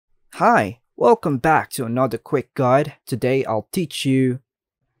Hi, welcome back to another quick guide. Today I'll teach you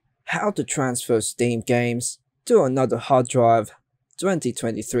how to transfer Steam games to another hard drive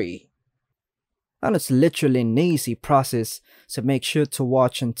 2023. And it's literally an easy process, so make sure to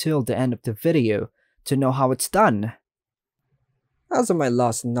watch until the end of the video to know how it's done. As of my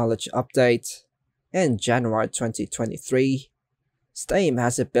last knowledge update, in January 2023, Steam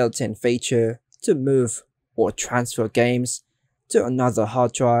has a built-in feature to move or transfer games to another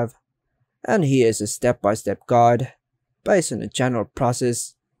hard drive, and here is a step-by-step guide based on the general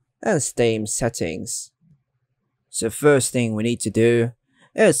process and Steam settings. So first thing we need to do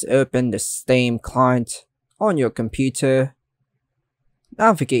is open the Steam client on your computer.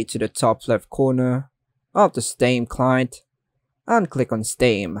 Navigate to the top left corner of the Steam client and click on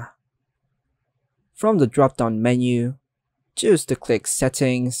Steam. From the drop-down menu, choose to click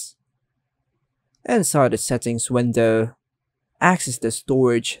Settings. Inside the Settings window, access the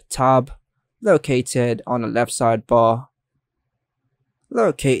Storage tab located on the left sidebar.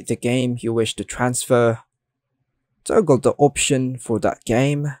 Locate the game you wish to transfer. Toggle the option for that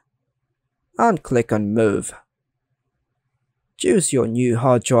game and click on Move. Choose your new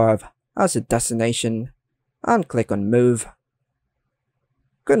hard drive as a destination and click on Move.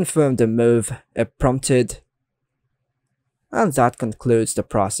 Confirm the move if prompted. And that concludes the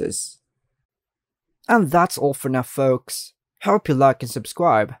process. And that's all for now, folks. Hope you like and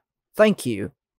subscribe. Thank you.